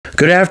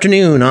Good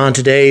afternoon on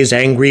today's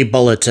Angry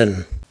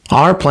Bulletin.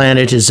 Our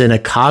planet is in a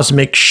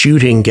cosmic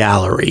shooting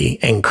gallery,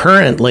 and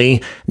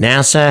currently,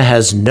 NASA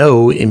has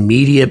no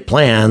immediate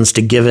plans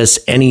to give us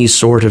any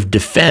sort of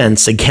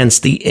defense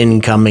against the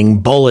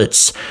incoming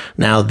bullets.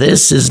 Now,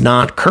 this is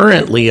not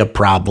currently a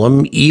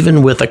problem,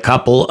 even with a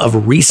couple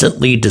of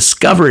recently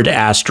discovered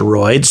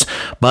asteroids,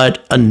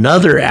 but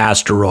another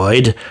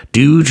asteroid,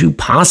 due to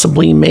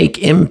possibly make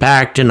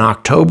impact in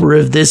October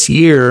of this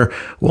year,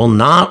 will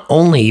not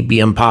only be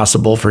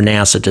impossible for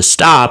NASA to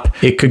stop,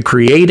 it could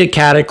create a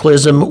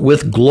cataclysm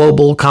with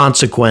global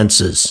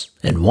consequences.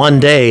 And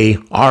one day,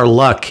 our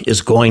luck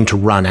is going to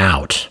run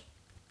out.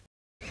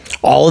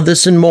 All of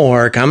this and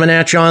more coming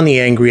at you on the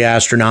Angry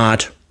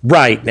Astronaut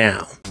right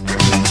now.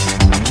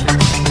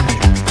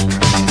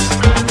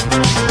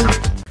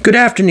 Good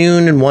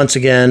afternoon, and once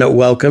again,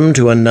 welcome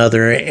to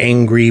another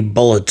Angry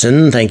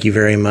Bulletin. Thank you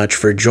very much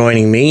for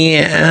joining me.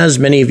 As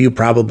many of you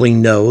probably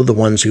know, the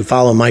ones who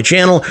follow my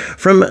channel,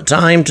 from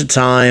time to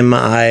time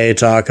I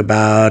talk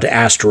about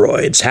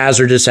asteroids,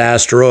 hazardous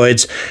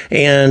asteroids,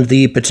 and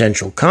the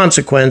potential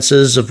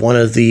consequences of one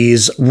of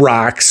these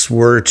rocks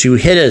were to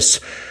hit us.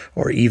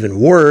 Or even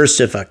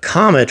worse, if a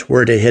comet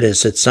were to hit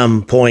us at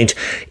some point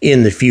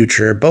in the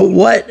future. But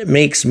what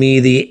makes me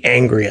the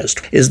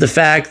angriest is the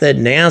fact that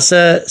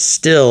NASA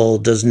still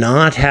does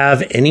not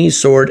have any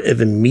sort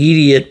of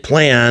immediate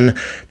plan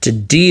to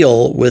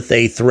deal with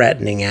a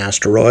threatening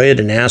asteroid,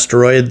 an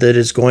asteroid that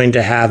is going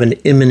to have an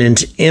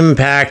imminent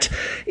impact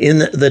in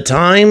the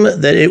time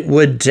that it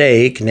would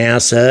take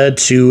NASA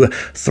to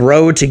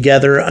throw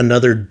together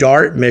another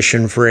DART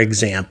mission, for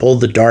example,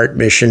 the DART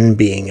mission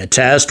being a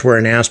test where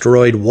an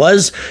asteroid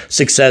was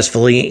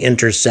successfully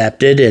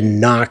intercepted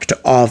and knocked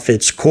off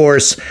its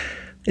course.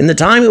 In the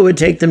time it would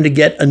take them to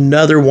get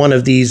another one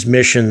of these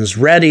missions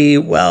ready,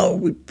 well,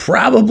 we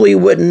probably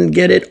wouldn't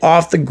get it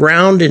off the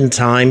ground in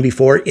time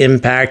before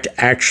impact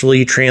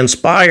actually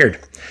transpired.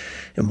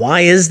 And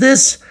why is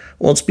this?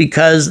 Well, it's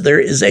because there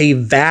is a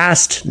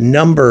vast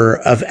number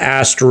of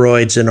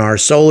asteroids in our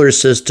solar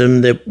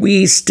system that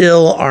we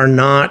still are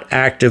not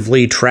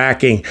actively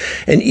tracking.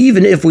 And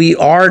even if we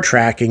are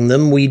tracking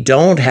them, we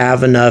don't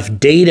have enough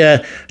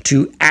data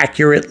to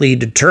accurately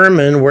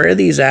determine where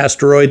these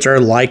asteroids are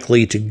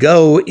likely to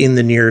go in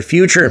the near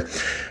future.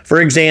 For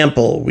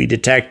example, we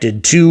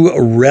detected two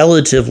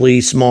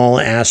relatively small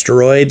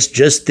asteroids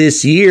just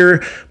this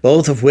year,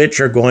 both of which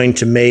are going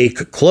to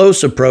make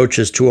close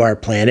approaches to our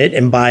planet.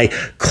 And by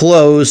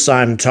close,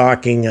 I'm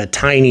talking a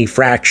tiny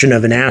fraction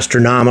of an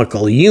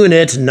astronomical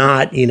unit,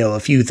 not, a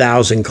few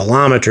thousand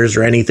kilometers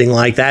or anything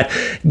like that,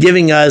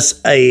 giving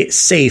us a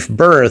safe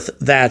berth,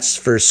 that's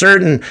for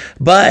certain.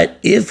 But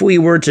if we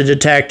were to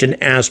detect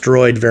an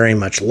asteroid very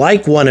much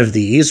like one of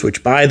these,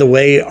 which by the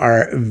way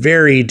are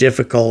very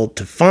difficult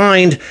to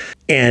find,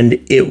 and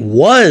it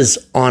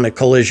was on a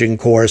collision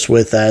course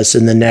with us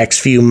in the next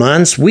few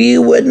months, we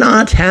would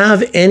not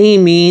have any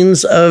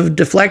means of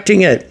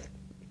deflecting it.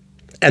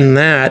 And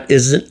that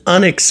is an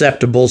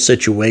unacceptable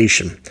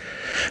situation.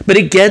 But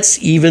it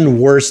gets even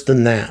worse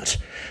than that.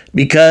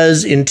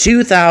 Because in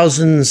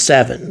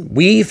 2007,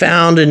 we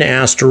found an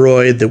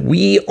asteroid that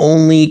we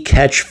only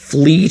catch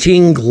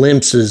fleeting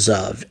glimpses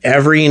of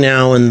every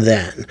now and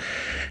then.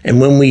 And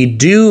when we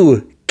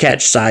do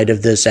catch sight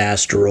of this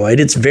asteroid,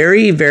 it's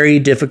very, very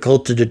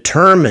difficult to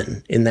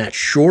determine in that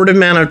short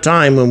amount of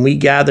time when we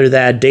gather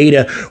that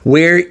data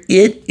where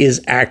it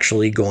is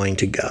actually going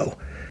to go.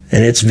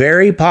 And it's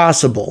very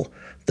possible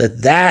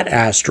that that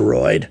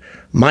asteroid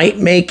might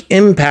make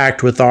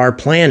impact with our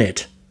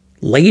planet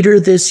later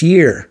this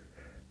year.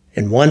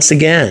 And once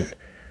again,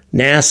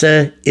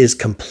 NASA is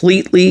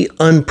completely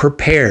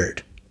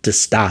unprepared to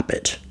stop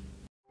it.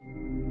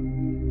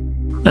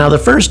 Now, the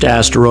first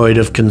asteroid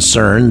of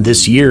concern,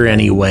 this year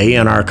anyway,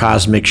 in our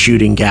cosmic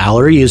shooting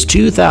gallery is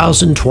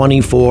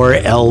 2024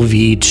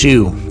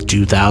 LV2.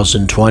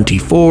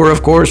 2024,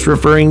 of course,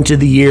 referring to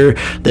the year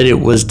that it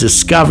was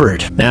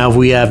discovered. Now,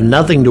 we have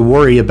nothing to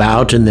worry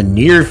about in the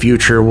near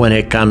future when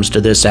it comes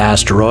to this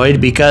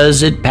asteroid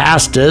because it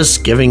passed us,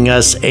 giving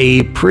us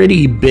a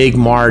pretty big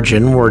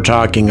margin. We're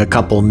talking a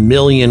couple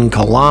million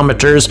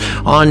kilometers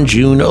on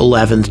June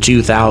 11th,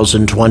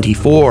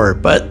 2024.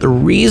 But the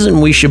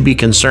reason we should be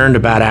concerned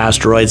about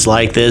asteroids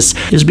like this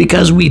is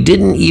because we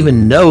didn't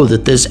even know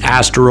that this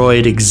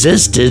asteroid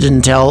existed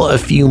until a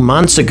few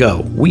months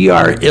ago. We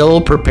are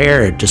ill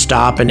prepared to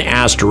stop an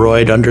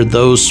asteroid under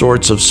those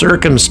sorts of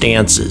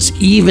circumstances,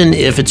 even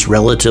if it's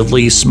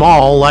relatively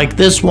small like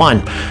this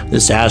one.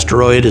 This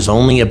asteroid is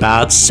only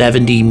about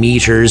 70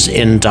 meters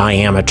in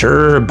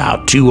diameter,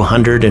 about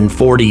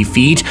 240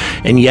 feet,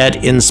 and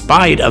yet in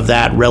spite of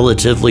that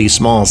relatively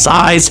small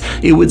size,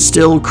 it would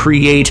still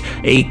create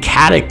a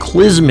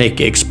cataclysmic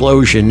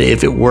explosion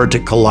if it were to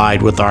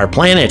collide with our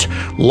planet,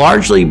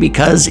 largely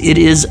because it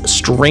is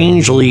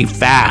strangely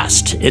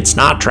fast. It's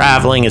not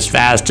traveling as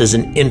fast as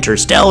an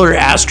interstellar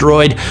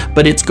asteroid,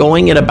 but it's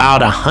going at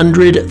about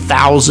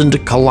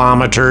 100,000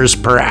 kilometers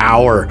per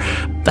hour.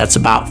 That's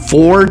about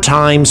 4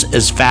 times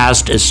as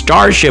fast as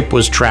Starship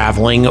was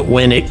traveling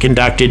when it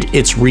conducted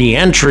its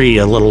re-entry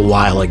a little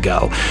while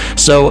ago.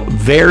 So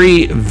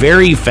very,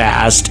 very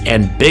fast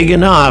and big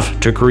enough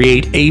to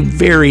create a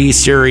very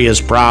serious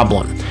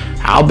problem.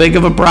 How big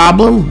of a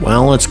problem?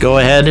 Well, let's go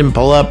ahead and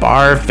pull up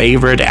our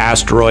favorite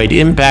asteroid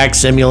impact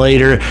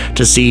simulator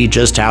to see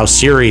just how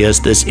serious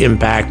this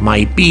impact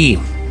might be.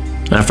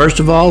 Now, first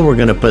of all, we're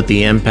going to put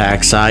the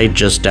impact site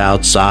just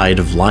outside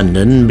of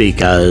London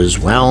because,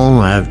 well,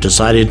 I've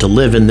decided to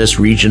live in this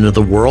region of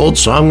the world,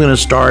 so I'm going to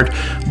start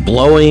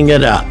blowing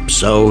it up.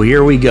 So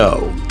here we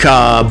go.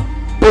 Kaboom!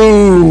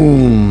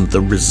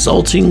 The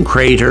resulting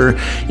crater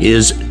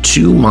is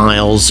 2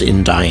 miles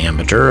in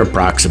diameter,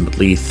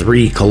 approximately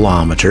 3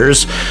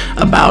 kilometers.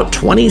 About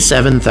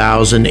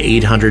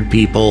 27,800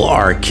 people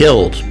are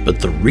killed, but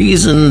the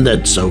reason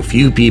that so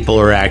few people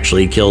are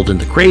actually killed in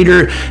the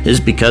crater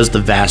is because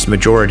the vast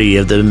majority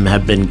of them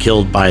have been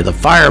killed by the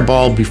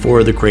fireball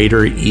before the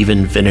crater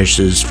even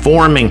finishes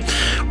forming.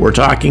 We're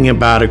talking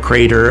about a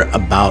crater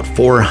about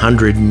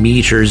 400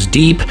 meters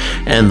deep,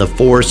 and the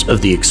force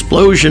of the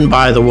explosion,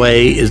 by the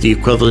way, is the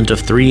equivalent of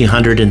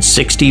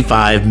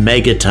 365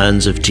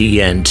 megatons of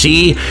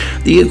TNT,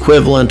 the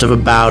equivalent of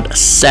about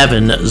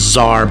 7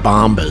 Tsar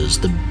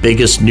bombas, the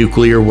biggest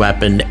nuclear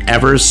weapon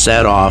ever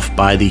set off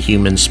by the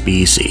human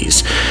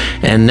species.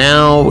 And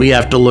now we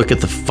have to look at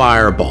the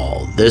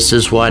fireball. This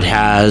is what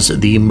has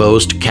the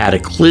most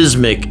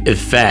cataclysmic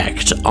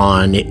effect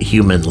on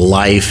human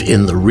life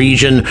in the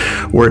region.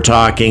 We're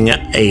talking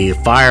a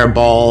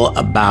fireball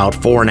about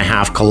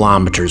 4.5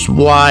 kilometers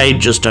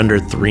wide, just under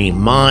 3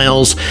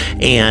 miles,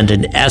 and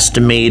an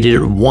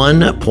estimated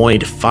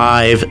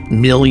 1.5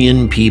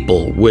 million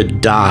people would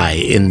die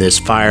in this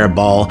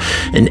fireball.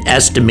 An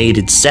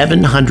estimated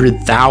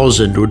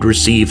 700,000 would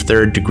receive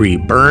third-degree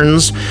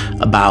burns.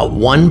 About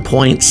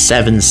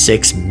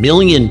 1.76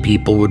 million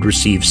people would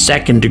receive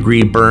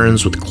second-degree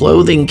burns, with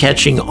clothing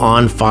catching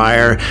on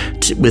fire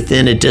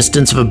within a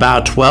distance of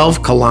about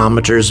 12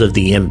 kilometers of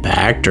the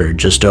impact, or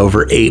just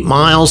over 8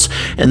 miles.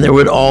 And there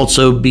would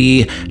also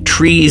be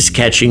trees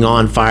catching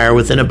on fire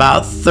within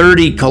about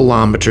 30 kilometers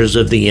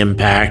of the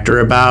impact, or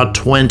about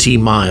 20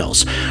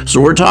 miles.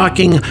 So we're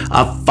talking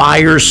a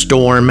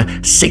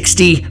firestorm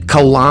 60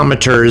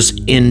 kilometers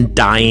in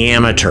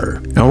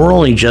diameter. Now, we're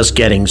only just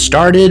getting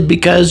started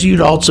because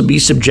you'd also be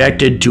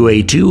subjected to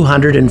a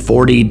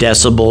 240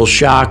 decibel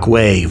shock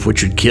wave,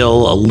 which would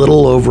kill a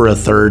little over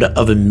 1/3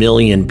 of a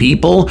million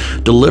people,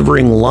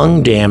 delivering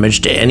lung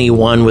damage to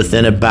anyone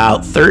within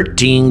about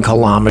 13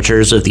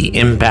 kilometers of the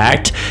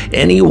impact.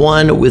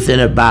 Anyone within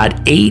about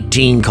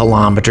 18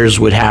 kilometers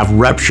would have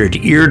ruptured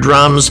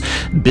eardrums.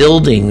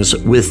 Buildings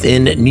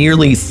within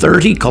nearly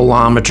 30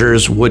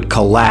 kilometers would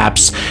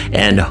collapse,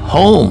 and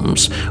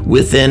homes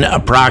within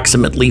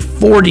approximately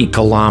 40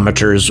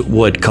 kilometers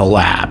would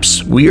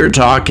collapse. We are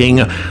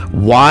talking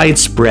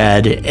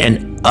widespread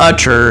and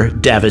utter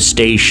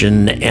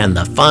devastation, and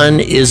the fun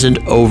isn't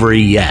over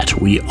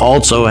yet. We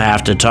also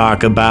have to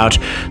talk about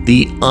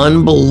the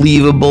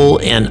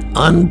unbelievable and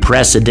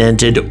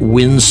unprecedented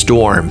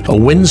windstorm. A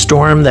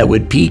windstorm that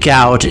would peak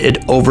out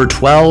at over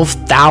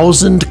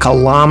 12,000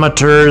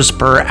 kilometers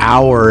per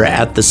hour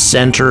at the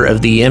center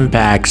of the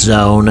impact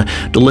zone,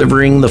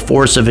 delivering the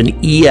force of an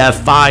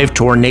EF5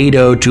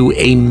 tornado to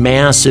a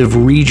massive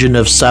region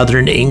of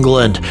southern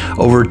England.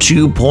 Over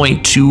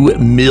 2.2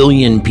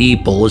 million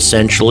people,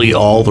 essentially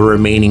all the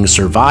remaining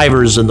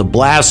survivors in the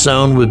blast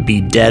zone, would be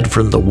dead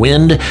from the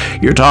wind.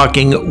 You're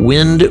talking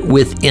wind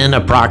within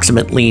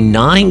approximately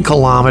 9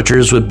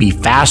 kilometers would be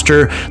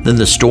faster than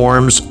the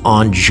storms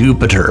on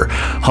Jupiter.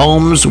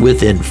 Homes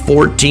within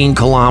 14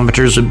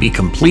 kilometers would be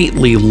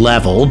completely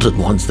leveled, the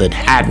ones that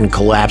hadn't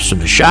collapsed from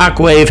the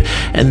shockwave,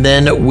 and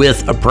then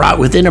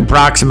within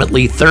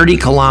approximately 30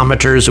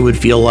 kilometers, it would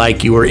feel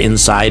like you were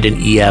inside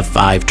an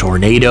EF5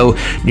 tornado.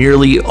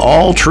 Nearly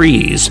all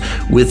trees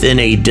within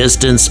a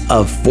distance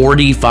of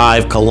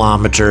 45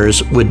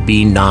 kilometers would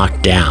be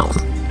knocked down.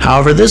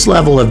 However, this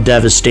level of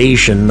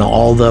devastation,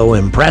 although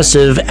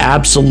impressive,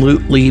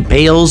 absolutely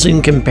pales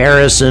in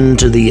comparison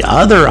to the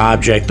other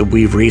object that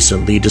we've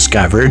recently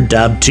discovered,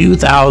 dubbed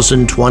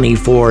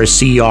 2024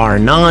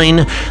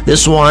 CR9.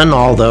 This one,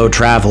 although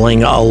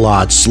traveling a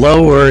lot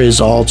slower, is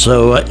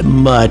also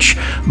much,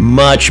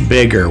 much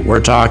bigger.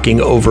 We're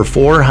talking over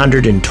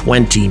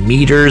 420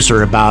 meters,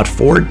 or about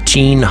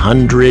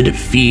 1,400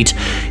 feet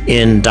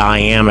in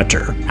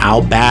diameter.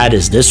 How bad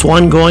is this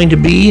one going to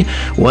be?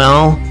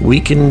 Well, we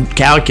can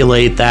calculate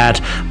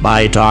that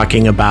by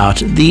talking about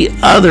the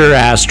other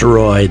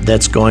asteroid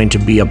that's going to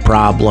be a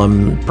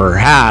problem,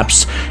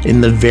 perhaps, in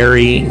the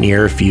very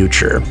near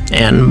future.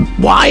 And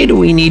why do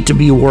we need to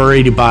be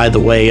worried, by the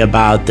way,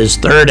 about this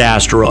third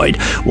asteroid,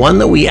 one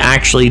that we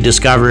actually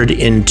discovered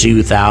in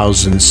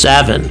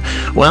 2007?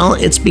 Well,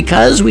 it's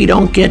because we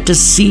don't get to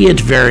see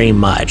it very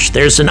much.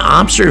 There's an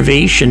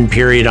observation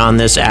period on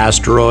this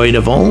asteroid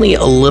of only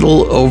a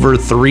little over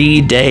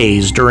 3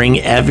 days during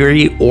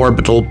every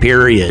orbital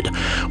period.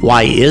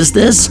 Why is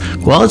this?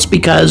 Well, it's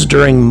because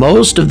during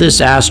most of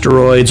this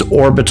asteroid's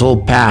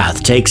orbital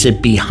path takes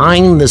it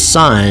behind the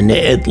sun,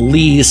 at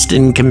least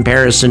in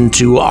comparison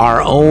to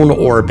our own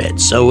orbit.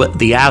 So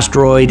the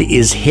asteroid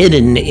is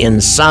hidden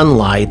in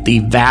sunlight the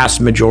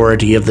vast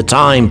majority of the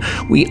time.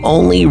 We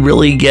only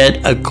really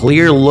get a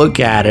clear look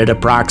at it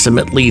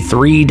approximately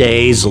 3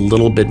 days, a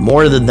little bit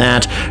more than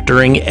that,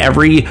 during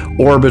every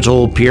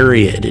orbital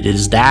period. It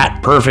is that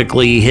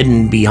perfectly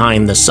hidden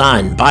behind the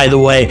sun. By the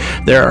way,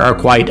 there are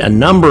quite a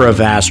number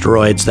of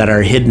asteroids that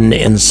are hidden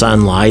in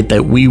sunlight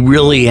that we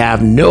really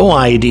have no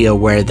idea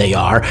where they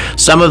are.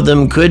 Some of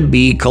them could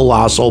be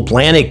colossal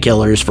planet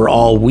killers for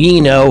all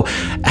we know.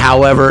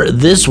 However,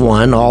 this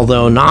one,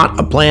 although not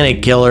a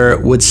planet killer,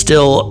 would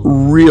still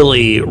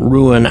really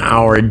ruin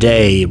our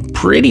day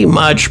pretty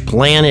much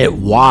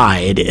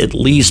planet-wide, at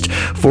least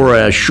for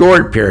a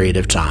short period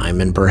of time,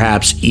 and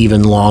perhaps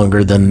even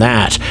longer than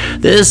that.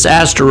 This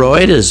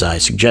asteroid, as I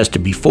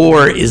suggested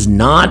before, is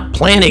not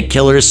planet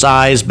killer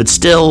size, but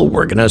still,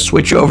 we're going to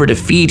switch over to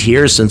feet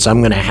here since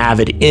I'm going to have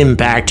it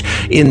impact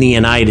in the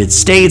United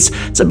States.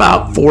 It's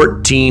about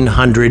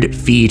 1,400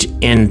 feet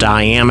in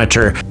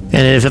diameter.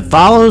 And if it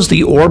follows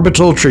the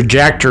orbital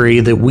trajectory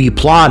that we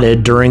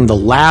plotted during the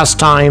last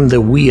time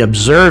that we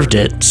observed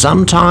it,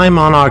 sometime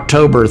on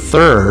October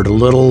 3rd, a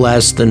little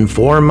less than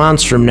 4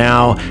 months from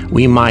now,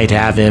 we might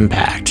have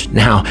impact.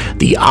 Now,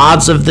 the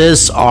odds of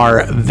this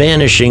are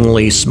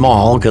vanishingly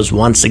small because,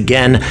 once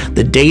again,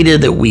 the data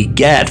that we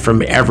get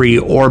from every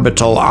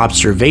orbital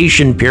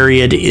observation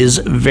period is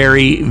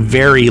very,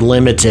 very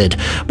limited.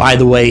 By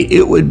the way,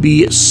 it would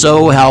be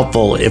so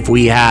helpful if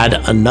we had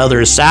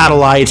another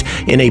satellite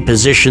in a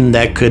position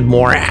that could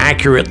more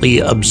accurately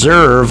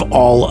observe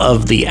all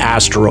of the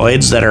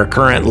asteroids that are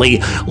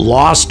currently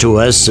lost to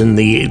us in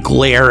the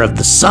glare of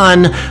the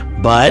sun.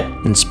 But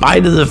in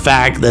spite of the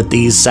fact that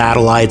these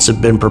satellites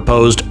have been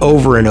proposed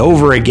over and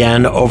over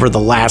again over the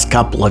last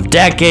couple of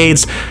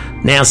decades,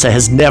 NASA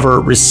has never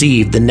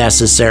received the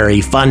necessary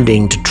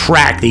funding to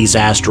track these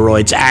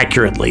asteroids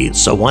accurately.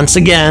 So once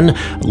again,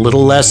 a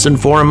little less than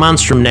 4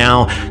 months from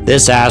now,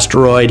 this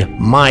asteroid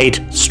might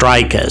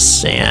strike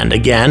us. And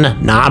again,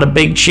 not a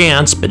big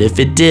chance, but if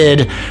it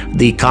did,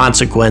 the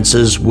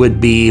consequences would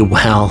be,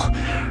 well,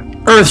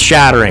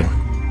 earth-shattering.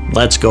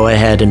 Let's go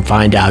ahead and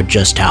find out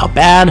just how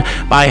bad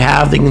by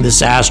having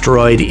this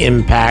asteroid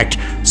impact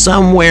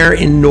somewhere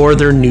in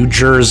northern New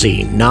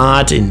Jersey,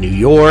 not in New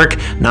York,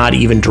 not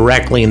even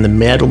directly in the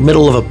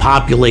middle of a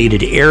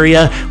populated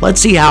area.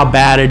 Let's see how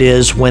bad it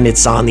is when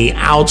it's on the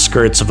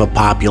outskirts of a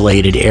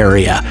populated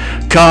area.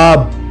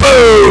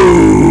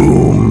 Kaboom!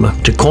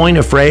 To coin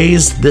a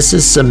phrase, this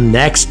is some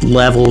next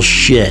level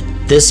shit.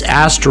 This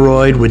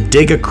asteroid would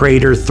dig a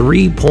crater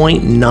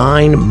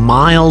 3.9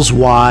 miles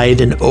wide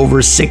and over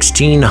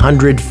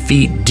 1,600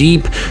 feet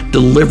deep,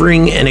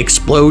 delivering an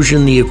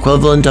explosion the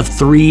equivalent of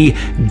 3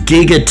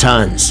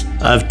 gigatons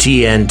of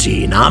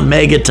TNT. Not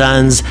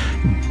megatons,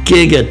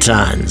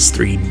 gigatons,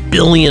 3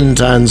 billion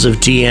tons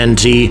of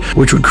TNT,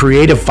 which would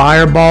create a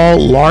fireball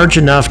large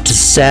enough to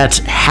set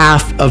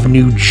half of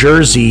New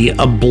Jersey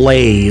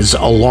ablaze,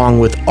 along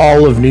with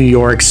all of New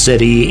York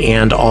City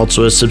and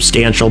also a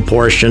substantial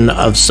portion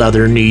of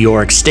southern New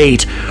York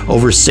State.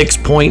 Over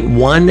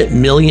 6.1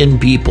 million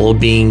people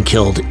being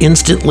killed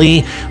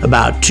instantly,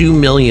 about 2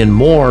 million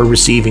more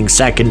receiving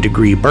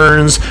second-degree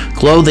burns,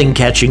 clothing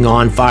catching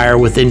on fire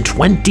within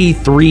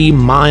 23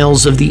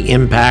 miles of the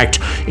impact,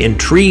 and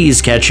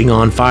trees catching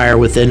on fire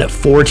within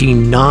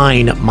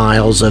 49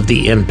 miles of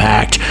the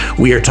impact.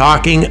 We are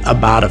talking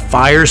about a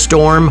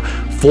firestorm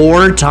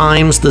 4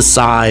 times the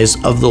size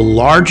of the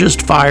largest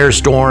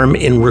firestorm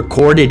in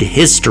recorded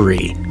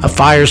history. A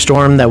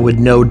firestorm that would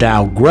no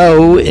doubt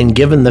grow, and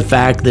given the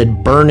fact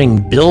that burning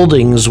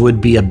buildings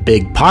would be a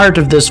big part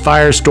of this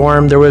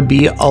firestorm, there would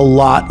be a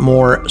lot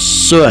more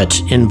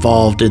soot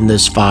involved in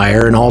this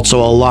fire, and also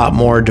a lot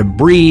more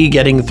debris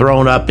getting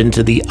thrown up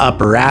into the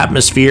upper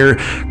atmosphere,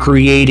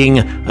 creating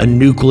a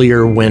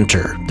nuclear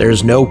winter.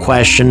 There's no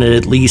question that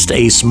at least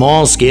a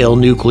small-scale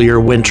nuclear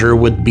winter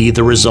would be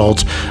the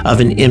result of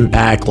an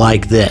impact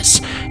like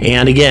this.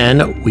 And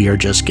again, we are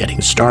just getting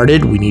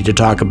started. We need to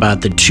talk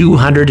about the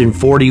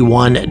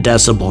 241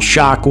 decibel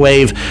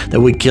shockwave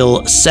that would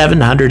kill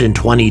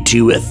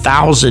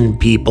 722,000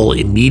 people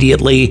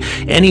immediately.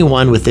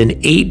 Anyone within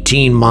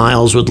 18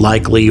 miles would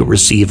likely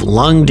receive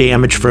lung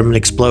damage from an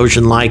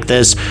explosion like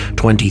this,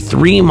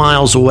 23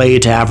 miles away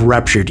to have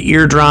ruptured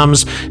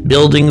eardrums,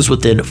 buildings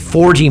within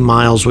 40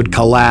 miles would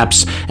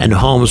collapse, and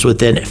homes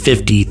within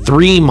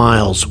 53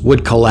 miles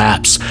would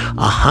collapse.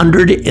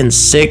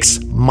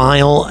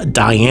 106-mile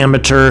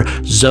diameter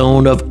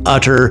zone of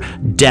utter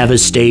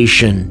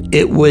devastation.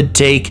 It would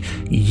take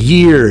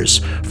years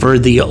for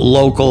the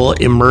local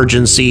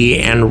emergency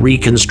and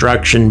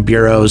reconstruction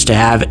bureaus to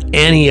have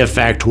any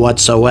effect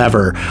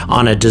whatsoever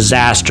on a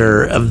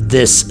disaster of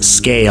this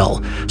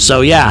scale.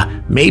 So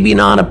yeah, maybe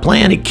not a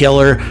planet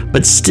killer,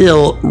 but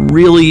still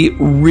really,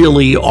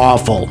 really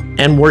awful.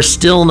 And we're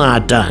still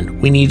not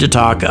done. We need to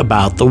talk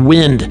about the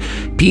wind,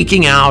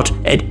 peaking out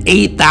at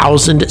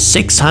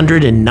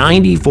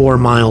 8,694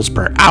 miles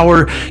per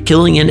hour,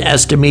 killing an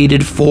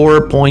estimated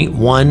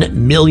 4.1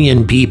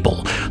 million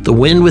people. The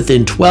wind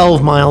within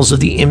 12 miles of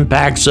the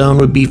impact zone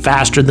would be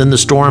faster than the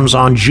storms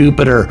on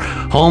Jupiter.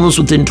 Homes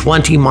within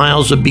 20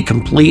 miles would be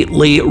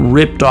completely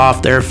ripped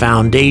off their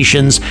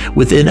foundations.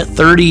 Within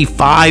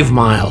 35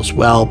 miles,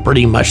 well,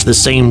 pretty much the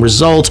same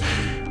result.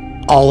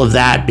 All of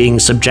that being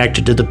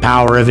subjected to the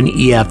power of an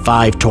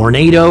EF5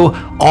 tornado.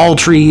 All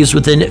trees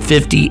within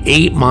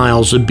 58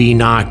 miles would be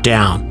knocked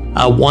down.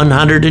 A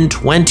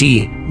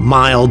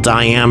 120-mile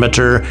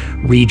diameter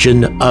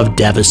region of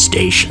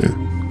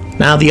devastation.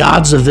 Now, the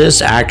odds of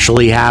this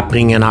actually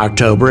happening in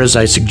October, as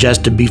I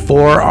suggested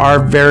before, are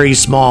very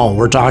small.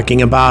 We're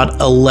talking about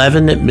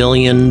 11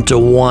 million to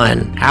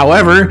 1.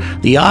 However,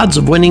 the odds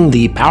of winning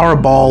the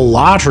Powerball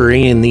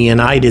lottery in the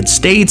United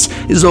States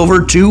is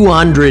over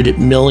 200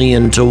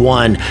 million to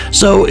 1.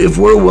 So if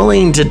we're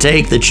willing to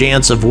take the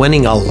chance of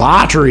winning a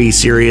lottery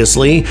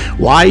seriously,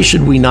 why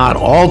should we not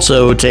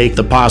also take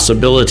the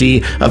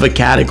possibility of a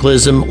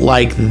cataclysm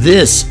like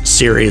this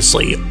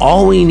seriously?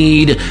 All we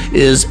need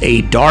is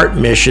a DART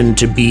mission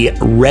to be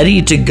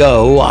ready to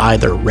go,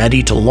 either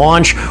ready to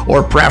launch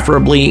or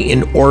preferably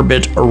in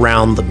orbit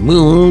around the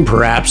moon,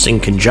 perhaps in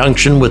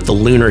conjunction with the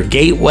Lunar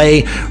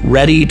Gateway,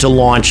 ready to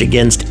launch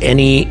against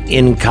any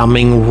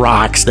incoming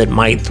rocks that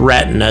might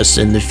threaten us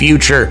in the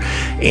future.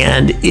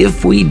 And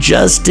if we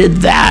just did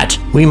that,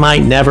 we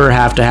might never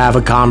have to have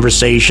a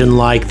conversation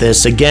like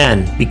this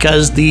again,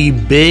 because the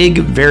big,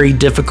 very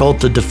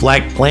difficult to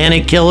deflect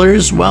planet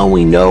killers, well,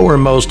 we know where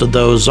most of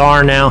those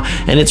are now,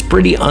 and it's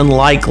pretty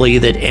unlikely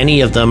that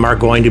any of them are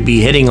going to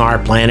be hitting our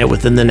planet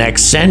within the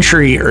next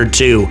century or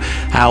two.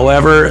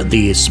 However,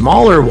 the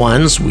smaller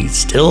ones, we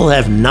still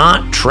have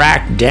not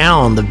tracked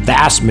down the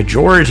vast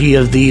majority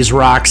of these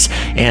rocks,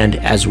 and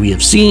as we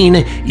have seen,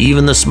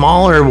 even the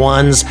smaller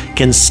ones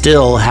can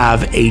still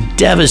have a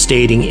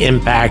devastating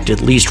impact,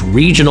 at least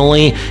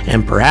regionally,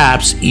 and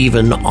perhaps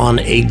even on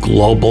a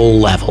global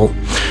level.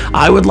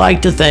 I would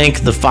like to thank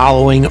the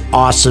following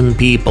awesome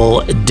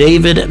people: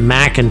 David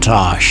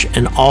McIntosh,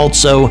 and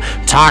also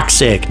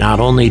Toxic. Not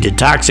only did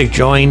Toxic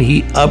join,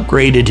 he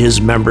upgraded his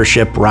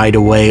membership right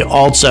away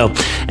also.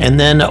 And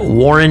then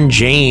Warren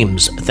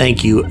James,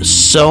 thank you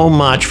so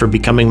much for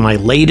becoming my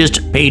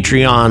latest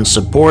Patreon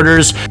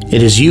supporters.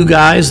 It is you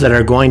guys that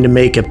are going to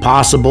make it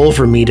possible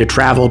for me to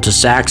travel to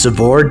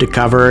Saxavord to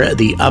cover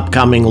the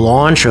upcoming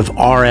launch of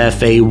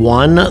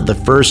RFA-1, the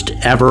first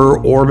ever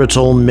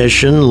orbital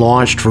mission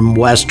launched from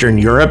Western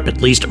Europe,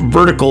 at least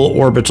vertical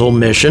orbital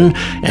mission,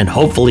 and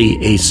hopefully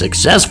a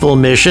successful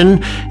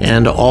mission.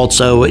 And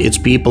also, it's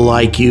people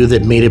like you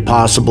that made it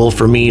possible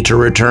for me to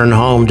return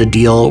home to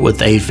deal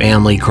with a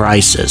family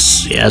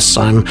crisis. Yes,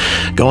 I'm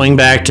going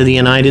back to the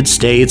United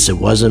States. It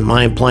wasn't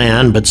my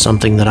plan, but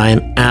something that I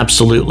am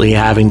absolutely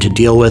having to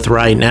deal with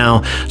right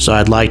now. So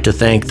I'd like to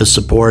thank the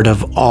support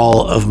of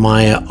all of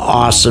my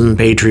awesome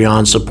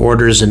Patreon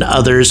supporters and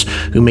others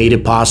who made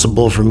it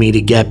possible for me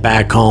to get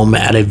back home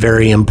at a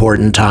very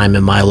important time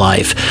in my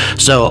life.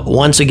 So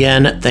once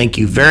again, thank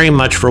you very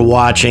much for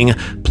watching.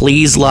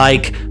 Please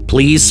like,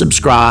 please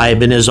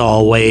subscribe, and as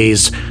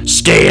always,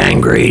 stay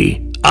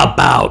angry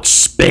about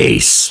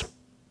space.